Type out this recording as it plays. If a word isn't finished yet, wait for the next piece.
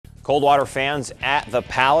Coldwater fans at the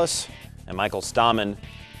Palace, and Michael Stammen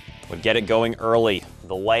would get it going early.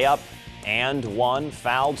 The layup and one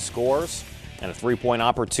fouled scores and a three-point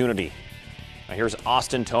opportunity. Now here's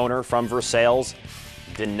Austin Toner from Versailles,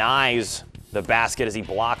 denies the basket as he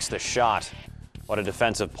blocks the shot. What a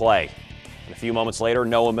defensive play. And a few moments later,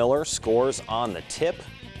 Noah Miller scores on the tip,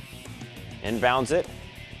 inbounds it,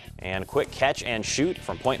 and quick catch and shoot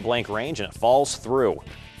from point-blank range, and it falls through.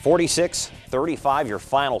 46-35 your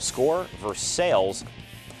final score. Versailles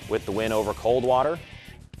with the win over Coldwater.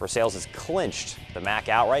 Versailles has clinched the MAC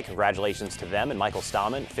outright. Congratulations to them and Michael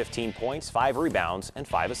Stammen, 15 points, 5 rebounds, and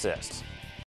 5 assists.